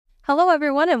Hello,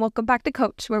 everyone, and welcome back to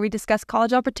Coach, where we discuss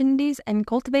college opportunities and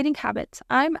cultivating habits.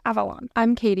 I'm Avalon.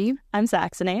 I'm Katie. I'm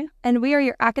Saxony. And we are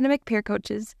your academic peer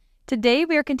coaches. Today,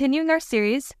 we are continuing our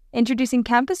series, introducing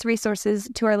campus resources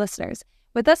to our listeners.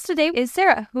 With us today is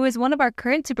Sarah, who is one of our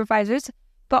current supervisors,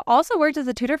 but also works as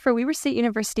a tutor for Weber State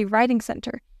University Writing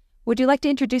Center. Would you like to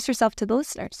introduce yourself to the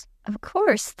listeners? Of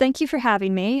course. Thank you for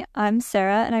having me. I'm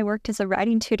Sarah, and I worked as a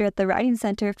writing tutor at the Writing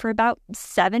Center for about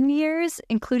 7 years,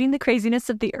 including the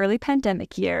craziness of the early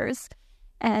pandemic years.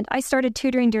 And I started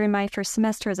tutoring during my first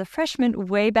semester as a freshman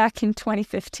way back in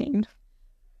 2015.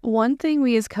 One thing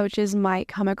we as coaches might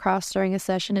come across during a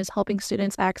session is helping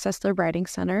students access the Writing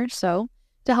Center. So,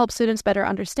 to help students better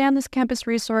understand this campus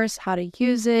resource, how to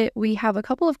use it, we have a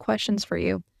couple of questions for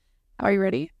you. Are you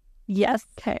ready? Yes.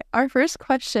 Okay. Our first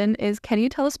question is, can you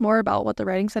tell us more about what the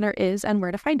Writing Center is and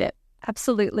where to find it?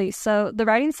 Absolutely. So the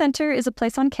Writing Center is a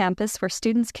place on campus where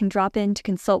students can drop in to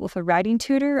consult with a writing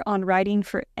tutor on writing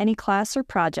for any class or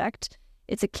project.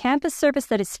 It's a campus service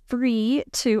that is free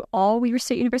to all Weber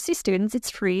State University students. It's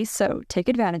free, so take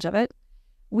advantage of it.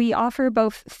 We offer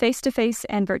both face-to-face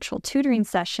and virtual tutoring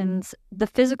sessions. The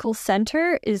physical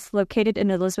center is located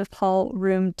in Elizabeth Hall,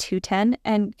 room 210,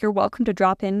 and you're welcome to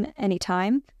drop in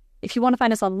anytime. If you want to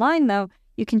find us online, though,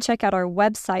 you can check out our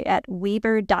website at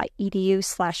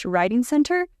weber.edu/writing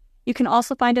center. You can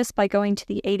also find us by going to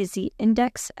the A to Z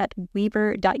index at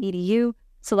weber.edu,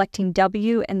 selecting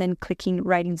W, and then clicking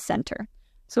Writing Center.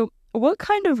 So what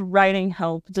kind of writing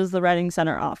help does the Writing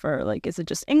Center offer? Like, is it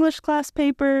just English class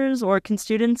papers, or can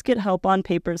students get help on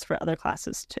papers for other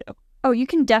classes too? Oh, you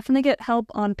can definitely get help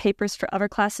on papers for other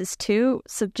classes too.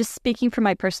 So just speaking from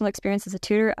my personal experience as a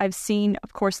tutor, I've seen,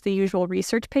 of course, the usual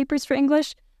research papers for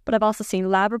English, but I've also seen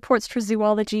lab reports for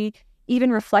zoology,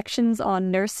 even reflections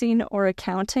on nursing or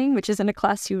accounting, which isn't a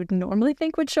class you would normally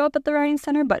think would show up at the Writing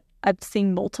Center, but I've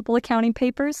seen multiple accounting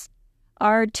papers.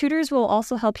 Our tutors will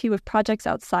also help you with projects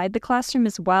outside the classroom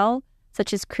as well,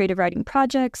 such as creative writing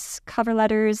projects, cover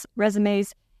letters,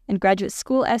 resumes, and graduate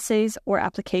school essays or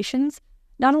applications.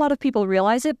 Not a lot of people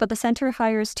realize it, but the center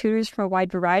hires tutors from a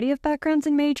wide variety of backgrounds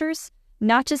and majors,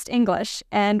 not just English,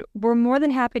 and we're more than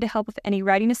happy to help with any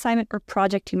writing assignment or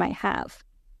project you might have.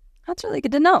 That's really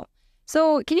good to know.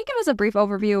 So can you give us a brief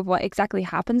overview of what exactly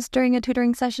happens during a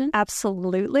tutoring session?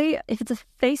 Absolutely. If it's a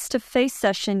face-to-face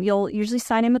session, you'll usually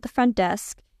sign in at the front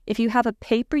desk. If you have a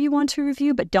paper you want to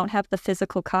review but don't have the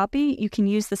physical copy, you can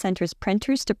use the center's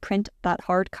printers to print that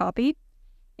hard copy.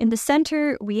 In the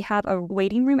center, we have a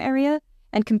waiting room area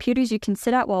and computers you can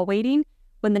sit at while waiting.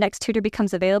 When the next tutor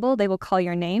becomes available, they will call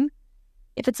your name.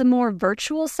 If it's a more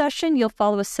virtual session, you'll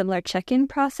follow a similar check-in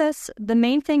process. The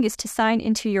main thing is to sign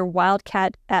into your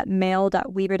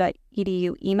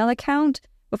wildcat@mail.weber.edu email account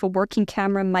with a working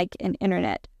camera, mic, and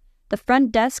internet. The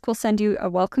front desk will send you a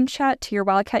welcome chat to your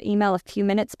Wildcat email a few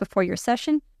minutes before your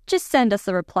session. Just send us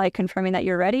a reply confirming that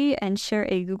you're ready and share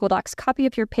a Google Docs copy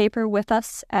of your paper with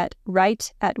us at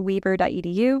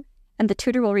write@weber.edu. and the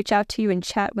tutor will reach out to you and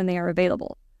chat when they are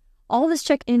available. All this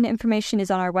check-in information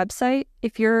is on our website.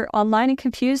 If you're online and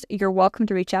confused, you're welcome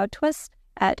to reach out to us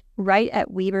at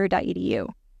write@weber.edu.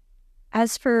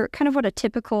 As for kind of what a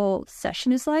typical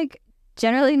session is like,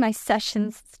 generally my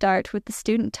sessions start with the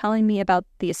student telling me about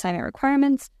the assignment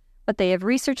requirements, what they have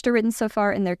researched or written so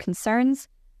far, and their concerns.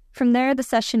 From there, the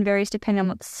session varies depending on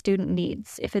what the student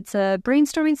needs. If it's a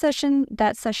brainstorming session,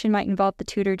 that session might involve the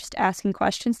tutor just asking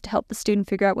questions to help the student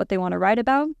figure out what they want to write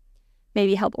about,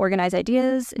 maybe help organize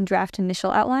ideas and draft an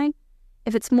initial outline.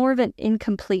 If it's more of an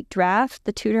incomplete draft,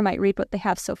 the tutor might read what they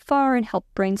have so far and help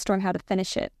brainstorm how to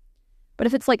finish it. But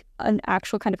if it's like an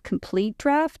actual kind of complete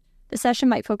draft, the session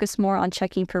might focus more on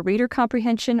checking for reader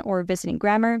comprehension or visiting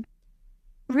grammar.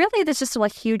 Really, there's just a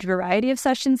huge variety of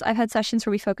sessions. I've had sessions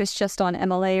where we focus just on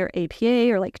MLA or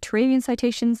APA or Turabian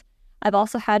citations. I've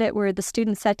also had it where the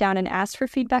student sat down and asked for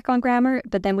feedback on grammar,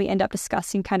 but then we end up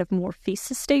discussing kind of more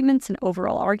thesis statements and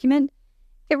overall argument.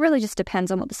 It really just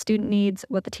depends on what the student needs,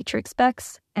 what the teacher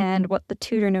expects, and what the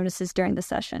tutor notices during the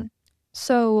session.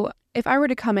 So if I were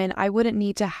to come in, I wouldn't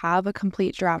need to have a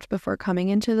complete draft before coming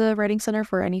into the Writing Center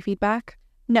for any feedback?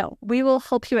 No, we will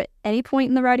help you at any point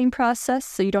in the writing process,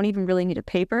 so you don't even really need a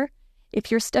paper.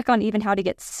 If you're stuck on even how to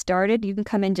get started, you can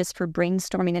come in just for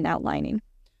brainstorming and outlining.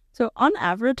 So on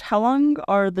average, how long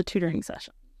are the tutoring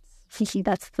sessions?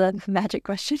 That's the magic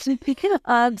question. So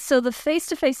the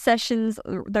face-to-face sessions,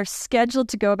 they're scheduled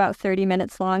to go about 30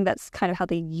 minutes long. That's kind of how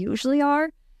they usually are.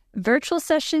 Virtual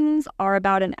sessions are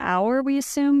about an hour, we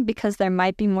assume, because there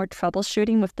might be more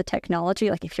troubleshooting with the technology.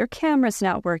 Like if your camera's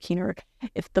not working or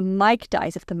if the mic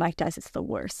dies, it's the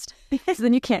worst. Because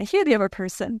then you can't hear the other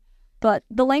person. But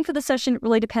the length of the session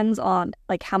really depends on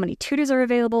how many tutors are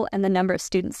available and the number of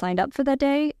students signed up for that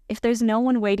day. If there's no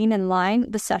one waiting in line,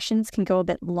 the sessions can go a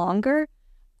bit longer.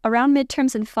 Around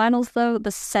midterms and finals, though, the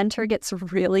center gets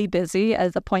really busy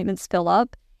as appointments fill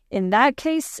up. In that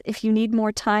case, if you need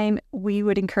more time, we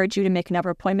would encourage you to make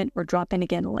another appointment or drop in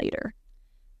again later.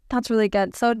 That's really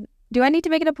good. So do I need to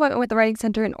make an appointment with the Writing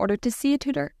Center in order to see a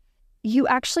tutor? You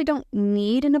actually don't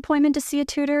need an appointment to see a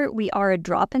tutor. We are a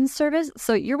drop-in service,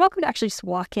 so you're welcome to actually just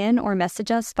walk in or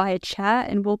message us via chat,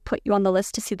 and we'll put you on the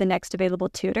list to see the next available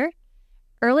tutor.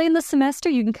 Early in the semester,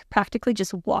 you can practically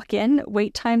just walk in.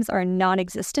 Wait times are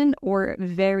non-existent or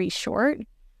very short.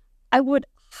 I would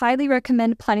highly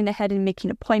recommend planning ahead and making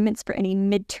appointments for any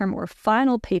midterm or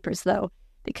final papers, though,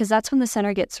 because that's when the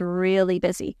center gets really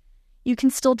busy. You can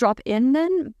still drop in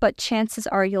then, but chances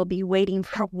are you'll be waiting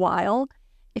for a while.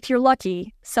 If you're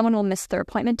lucky, someone will miss their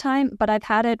appointment time, but I've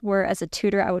had it where as a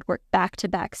tutor, I would work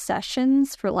back-to-back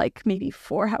sessions for maybe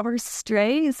 4 hours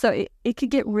straight, so it could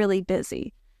get really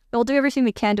busy. We'll do everything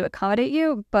we can to accommodate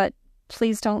you, but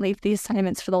please don't leave the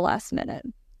assignments for the last minute.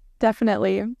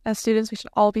 Definitely. As students, we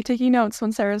should all be taking notes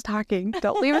when Sarah's talking.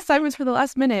 Don't leave assignments for the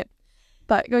last minute.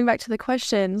 But going back to the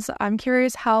questions, I'm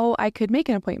curious how I could make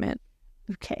an appointment.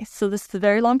 Okay, so this is a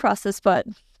very long process, but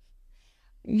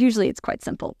usually it's quite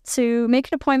simple. To make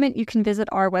an appointment, you can visit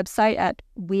our website at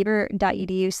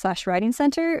weber.edu/writing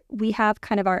center. We have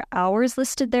kind of our hours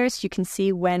listed there so you can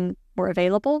see when we're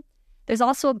available. There's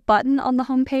also a button on the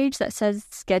homepage that says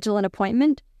schedule an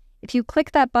appointment. If you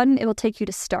click that button, it will take you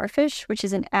to Starfish, which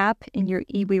is an app in your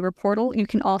eWeaver portal. You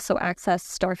can also access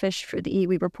Starfish for the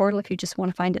eWeaver portal if you just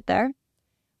want to find it there.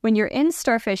 When you're in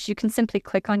Starfish, you can simply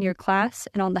click on your class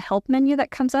and on the help menu that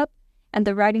comes up, and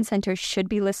the Writing Center should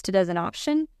be listed as an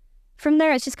option. From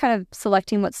there, it's just kind of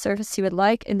selecting what service you would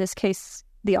like, in this case,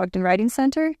 the Ogden Writing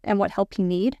Center, and what help you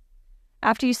need.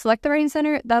 After you select the Writing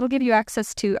Center, that'll give you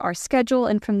access to our schedule,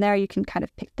 and from there, you can kind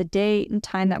of pick the date and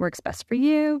time that works best for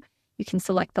you. You can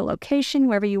select the location,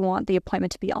 wherever you want the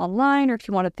appointment to be online, or if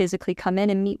you want to physically come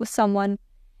in and meet with someone.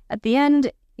 At the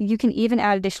end, you can even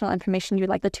add additional information you'd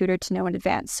like the tutor to know in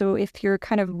advance. So if you're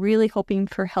kind of really hoping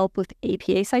for help with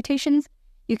APA citations,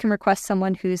 you can request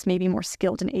someone who's maybe more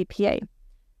skilled in APA.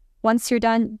 Once you're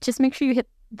done, just make sure you hit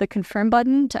the confirm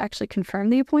button to actually confirm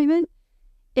the appointment.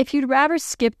 If you'd rather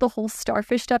skip the whole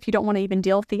Starfish stuff, you don't want to even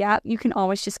deal with the app, you can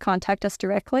always just contact us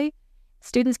directly.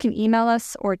 Students can email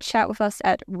us or chat with us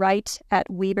at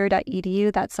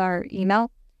write@weber.edu. That's our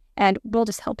email, and we'll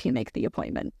just help you make the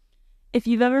appointment. If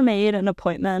you've ever made an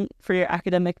appointment for your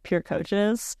academic peer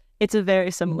coaches, it's a very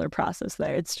similar process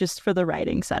there. It's just for the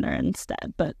Writing Center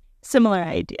instead, but similar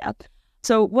idea.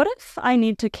 So what if I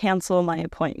need to cancel my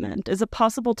appointment? Is it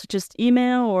possible to just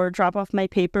email or drop off my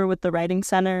paper with the Writing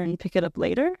Center and pick it up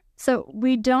later? So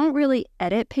we don't really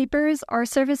edit papers. Our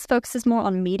service focuses more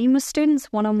on meeting with students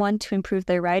one-on-one to improve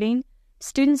their writing.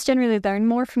 Students generally learn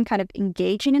more from kind of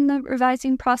engaging in the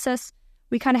revising process.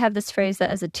 We kind of have this phrase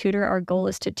that as a tutor, our goal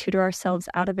is to tutor ourselves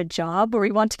out of a job, where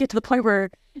we want to get to the point where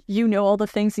you know all the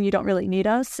things and you don't really need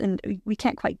us. And we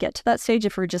can't quite get to that stage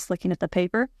if we're just looking at the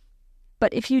paper.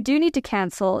 But if you do need to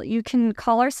cancel, you can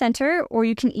call our center or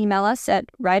you can email us at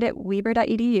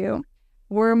write@weber.edu.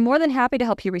 We're more than happy to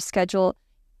help you reschedule.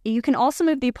 You can also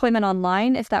move the appointment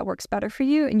online if that works better for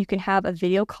you, and you can have a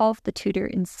video call with the tutor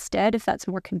instead if that's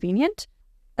more convenient.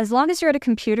 As long as you're at a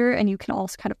computer and you can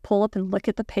also kind of pull up and look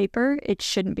at the paper, it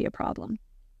shouldn't be a problem.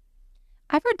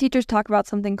 I've heard teachers talk about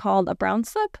something called a brown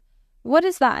slip. What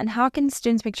is that, and how can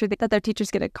students make sure that their teachers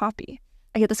get a copy?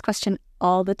 I get this question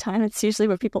all the time. It's usually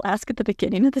what people ask at the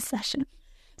beginning of the session.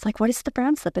 It's like, what is the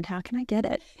brown slip and how can I get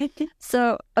it?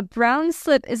 So a brown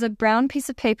slip is a brown piece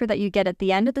of paper that you get at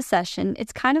the end of the session.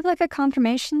 It's kind of like a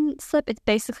confirmation slip. It's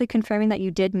basically confirming that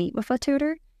you did meet with a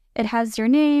tutor. It has your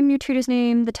name, your tutor's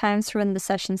name, the times for when the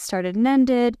session started and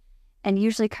ended, and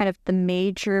usually kind of the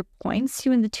major points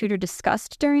you and the tutor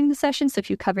discussed during the session. So if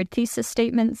you covered thesis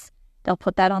statements, they'll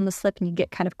put that on the slip and you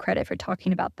get kind of credit for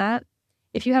talking about that.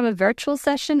 If you have a virtual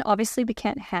session, obviously we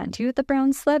can't hand you the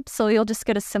brown slip, so you'll just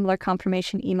get a similar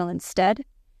confirmation email instead.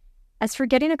 As for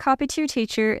getting a copy to your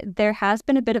teacher, there has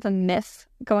been a bit of a myth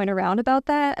going around about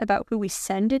that, about who we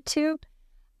send it to.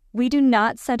 We do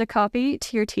not send a copy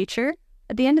to your teacher.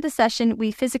 At the end of the session,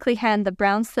 we physically hand the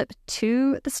brown slip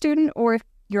to the student, or if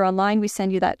you're online, we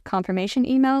send you that confirmation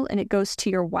email and it goes to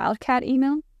your Wildcat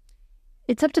email.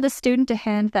 It's up to the student to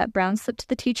hand that brown slip to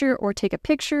the teacher or take a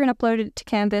picture and upload it to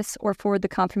Canvas or forward the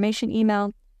confirmation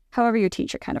email. However, your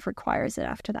teacher kind of requires it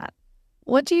after that.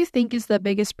 What do you think is the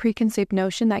biggest preconceived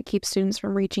notion that keeps students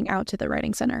from reaching out to the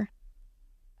Writing Center?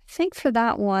 I think for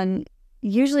that one,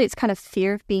 usually it's kind of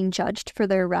fear of being judged for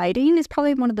their writing is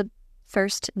probably one of the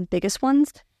first and biggest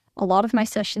ones. A lot of my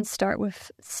sessions start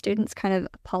with students kind of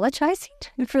apologizing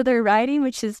for their writing,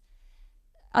 which is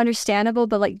understandable,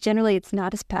 but like generally it's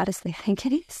not as bad as they think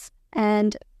it is.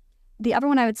 And the other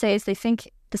one I would say is they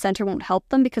think the center won't help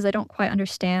them because they don't quite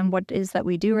understand what it is that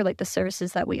we do or like the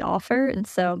services that we offer. And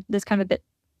so there's kind of a bit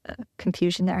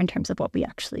confusion there in terms of what we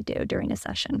actually do during a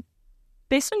session.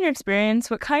 Based on your experience,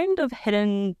 what kind of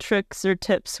hidden tricks or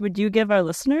tips would you give our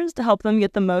listeners to help them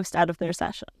get the most out of their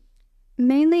session?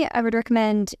 Mainly, I would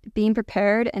recommend being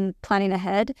prepared and planning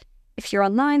ahead. If you're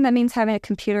online, that means having a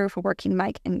computer with a working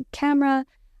mic and camera.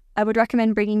 I would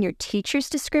recommend bringing your teacher's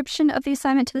description of the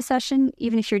assignment to the session,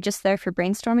 even if you're just there for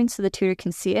brainstorming so the tutor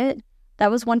can see it. That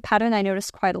was one pattern I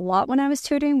noticed quite a lot when I was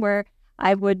tutoring, where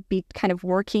I would be kind of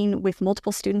working with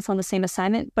multiple students on the same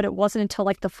assignment, but it wasn't until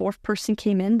like the fourth person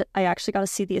came in that I actually got to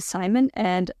see the assignment.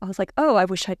 And I was like, oh, I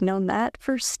wish I'd known that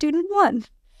for student one.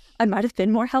 I might have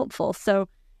been more helpful. So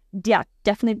yeah,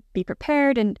 definitely be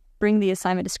prepared and bring the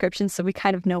assignment description so we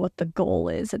kind of know what the goal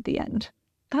is at the end.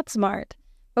 That's smart.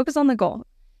 Focus on the goal.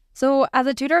 So as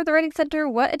a tutor of the Writing Center,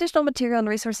 what additional material and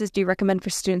resources do you recommend for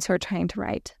students who are trying to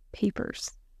write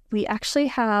papers? We actually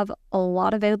have a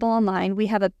lot available online. We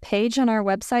have a page on our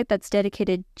website that's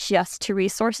dedicated just to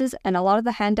resources, and a lot of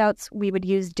the handouts we would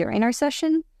use during our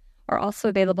session are also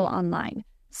available online.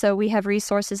 So we have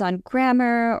resources on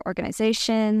grammar,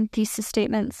 organization, thesis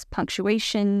statements,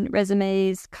 punctuation,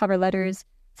 resumes, cover letters,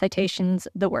 citations,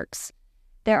 the works.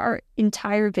 There are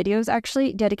entire videos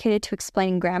actually dedicated to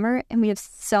explaining grammar, and we have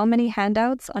so many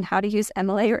handouts on how to use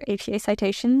MLA or APA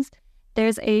citations.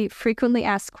 There's a frequently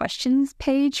asked questions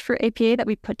page for APA that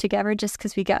we put together just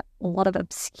because we got a lot of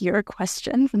obscure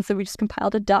questions, and so we just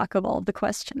compiled a doc of all of the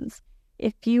questions.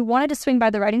 If you wanted to swing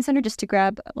by the Writing Center just to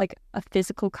grab like a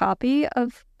physical copy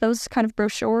of those kind of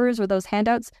brochures or those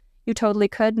handouts, you totally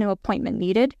could, no appointment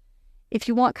needed. If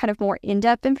you want kind of more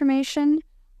in-depth information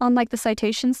on like the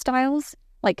citation styles,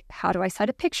 like how do I cite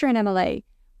a picture in MLA,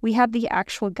 we have the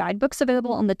actual guidebooks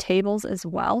available on the tables as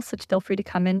well, so feel free to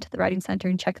come into the Writing Center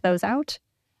and check those out.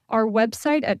 Our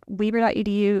website at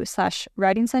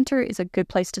weber.edu/Writing Center is a good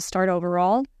place to start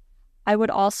overall. I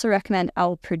would also recommend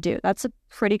OWL Purdue. That's a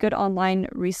pretty good online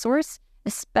resource,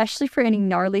 especially for any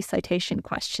gnarly citation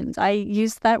questions. I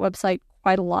use that website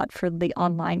quite a lot for the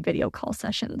online video call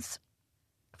sessions.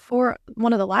 For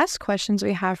one of the last questions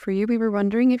we have for you, we were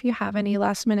wondering if you have any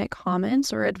last-minute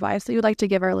comments or advice that you'd like to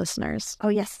give our listeners. Oh,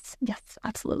 yes,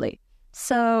 absolutely.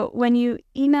 So when you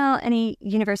email any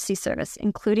university service,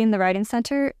 including the Writing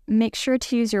Center, make sure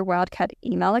to use your Wildcat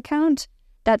email account.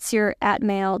 That's your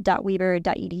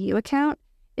 @mail.weber.edu account.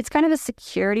 It's kind of a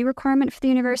security requirement for the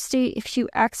university. If you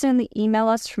accidentally email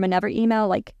us from another email,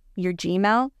 like your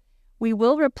Gmail, we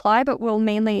will reply, but we'll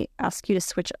mainly ask you to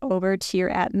switch over to your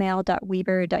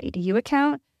 @mail.weber.edu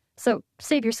account. So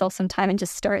save yourself some time and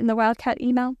just start in the Wildcat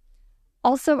email.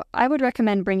 Also, I would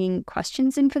recommend bringing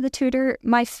questions in for the tutor.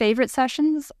 My favorite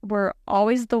sessions were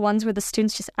always the ones where the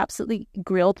students just absolutely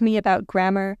grilled me about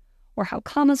grammar or how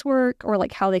commas work or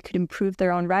like how they could improve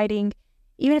their own writing.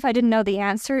 Even if I didn't know the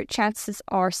answer, chances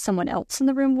are someone else in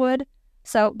the room would.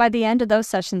 So by the end of those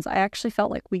sessions, I actually felt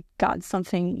like we got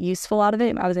something useful out of it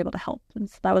and I was able to help. And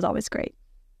so that was always great.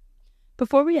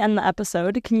 Before we end the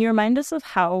episode, can you remind us of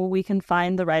how we can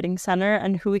find the Writing Center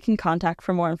and who we can contact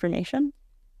for more information?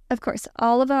 Of course,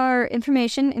 all of our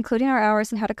information, including our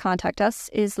hours and how to contact us,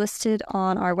 is listed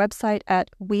on our website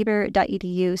at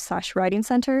weber.edu/Writing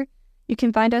Center. You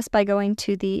can find us by going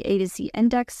to the A to Z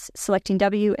index, selecting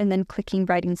W, and then clicking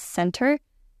Writing Center.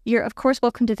 You're, of course,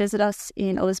 welcome to visit us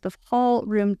in Elizabeth Hall,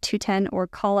 room 210, or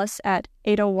call us at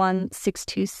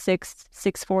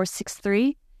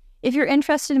 801-626-6463. If you're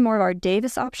interested in more of our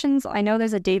Davis options, I know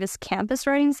there's a Davis Campus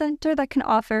Writing Center that can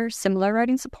offer similar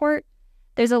writing support.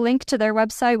 There's a link to their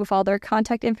website with all their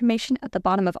contact information at the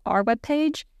bottom of our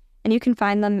webpage, and you can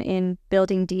find them in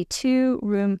Building D2,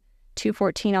 room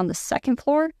 214 on the second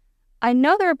floor. I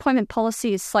know their appointment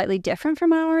policy is slightly different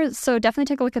from ours, so definitely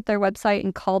take a look at their website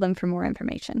and call them for more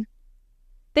information.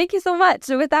 Thank you so much.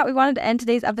 So with that, we wanted to end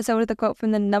today's episode with a quote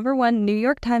from the #1 New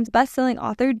York Times bestselling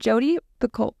author, Jodi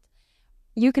Picoult.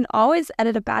 You can always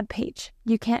edit a bad page.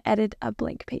 You can't edit a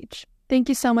blank page. Thank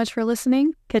you so much for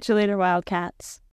listening. Catch you later, Wildcats.